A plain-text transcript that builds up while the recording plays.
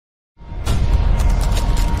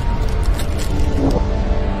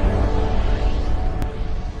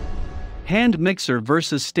Hand mixer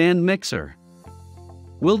versus stand mixer.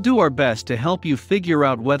 We'll do our best to help you figure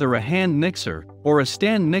out whether a hand mixer or a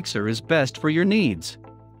stand mixer is best for your needs.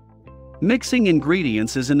 Mixing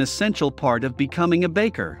ingredients is an essential part of becoming a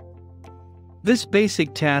baker. This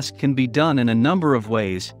basic task can be done in a number of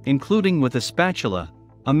ways, including with a spatula,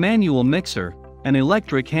 a manual mixer, an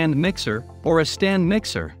electric hand mixer, or a stand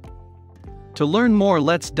mixer. To learn more,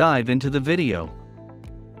 let's dive into the video.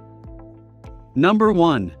 Number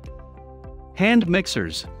 1. Hand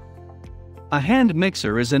mixers. A hand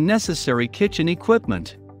mixer is a necessary kitchen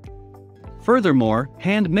equipment. Furthermore,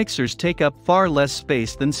 hand mixers take up far less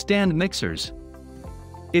space than stand mixers.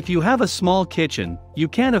 If you have a small kitchen, you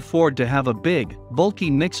can't afford to have a big,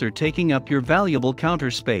 bulky mixer taking up your valuable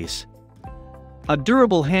counter space. A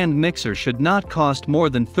durable hand mixer should not cost more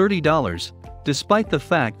than $30, despite the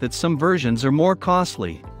fact that some versions are more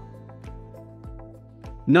costly.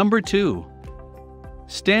 Number 2.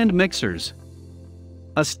 Stand mixers.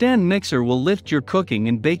 A stand mixer will lift your cooking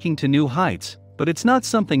and baking to new heights, but it's not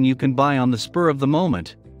something you can buy on the spur of the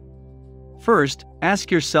moment. First,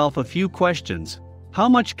 ask yourself a few questions. How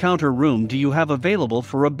much counter room do you have available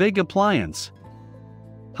for a big appliance?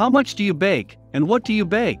 How much do you bake, and what do you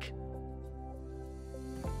bake?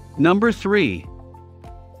 Number 3.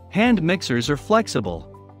 Hand mixers are flexible.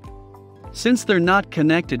 Since they're not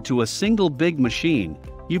connected to a single big machine,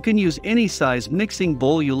 you can use any size mixing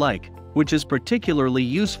bowl you like, which is particularly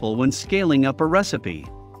useful when scaling up a recipe.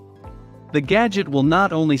 The gadget will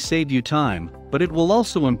not only save you time, but it will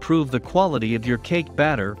also improve the quality of your cake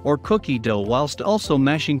batter or cookie dough whilst also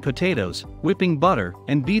mashing potatoes, whipping butter,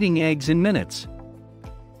 and beating eggs in minutes.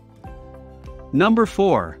 Number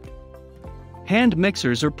 4. Hand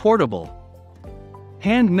mixers are portable.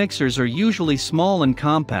 Hand mixers are usually small and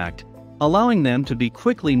compact, allowing them to be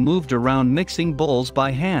quickly moved around mixing bowls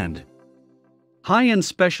by hand. High-end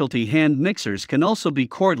specialty hand mixers can also be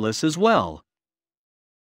cordless as well.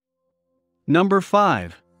 Number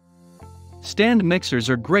 5. Stand mixers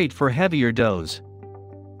are great for heavier doughs.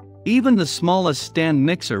 Even the smallest stand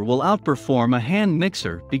mixer will outperform a hand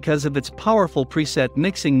mixer because of its powerful preset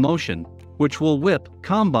mixing motion, which will whip,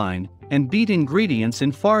 combine, and beat ingredients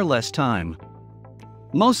in far less time.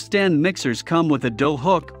 Most stand mixers come with a dough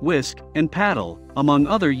hook, whisk, and paddle, among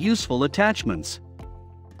other useful attachments.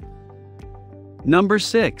 Number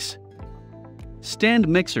 6. Stand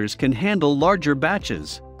mixers can handle larger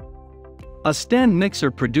batches. A stand mixer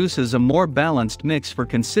produces a more balanced mix for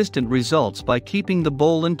consistent results by keeping the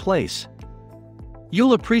bowl in place.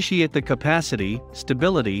 You'll appreciate the capacity,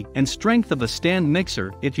 stability, and strength of a stand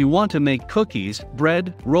mixer if you want to make cookies,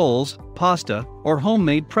 bread, rolls, pasta, or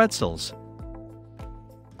homemade pretzels.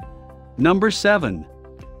 Number 7.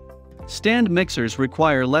 Stand mixers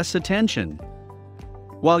require less attention.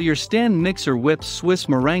 While your stand mixer whips Swiss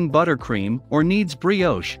meringue buttercream or kneads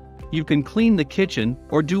brioche, you can clean the kitchen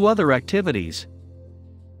or do other activities.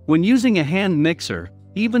 When using a hand mixer,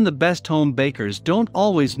 even the best home bakers don't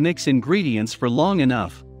always mix ingredients for long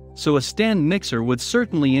enough, so a stand mixer would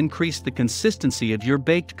certainly increase the consistency of your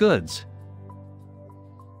baked goods.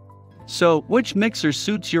 So, which mixer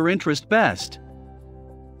suits your interest best?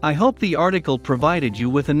 I hope the article provided you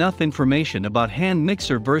with enough information about hand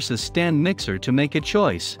mixer versus stand mixer to make a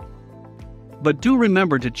choice. But do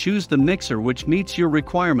remember to choose the mixer which meets your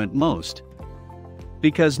requirement most.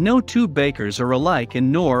 Because no two bakers are alike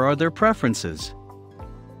and nor are their preferences.